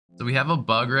So we have a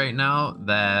bug right now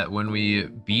that when we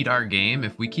beat our game,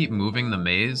 if we keep moving the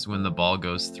maze when the ball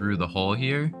goes through the hole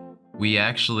here, we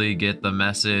actually get the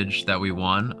message that we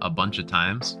won a bunch of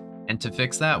times. And to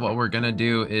fix that, what we're gonna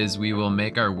do is we will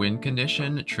make our win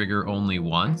condition trigger only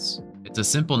once. It's a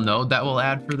simple node that we'll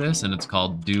add for this, and it's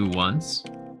called do once.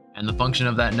 And the function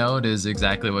of that node is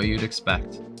exactly what you'd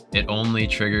expect. It only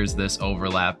triggers this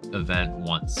overlap event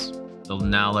once. So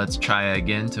now let's try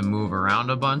again to move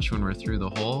around a bunch when we're through the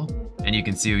hole. And you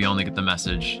can see we only get the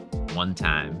message one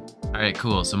time. All right,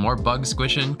 cool. So more bug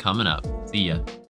squishing coming up. See ya.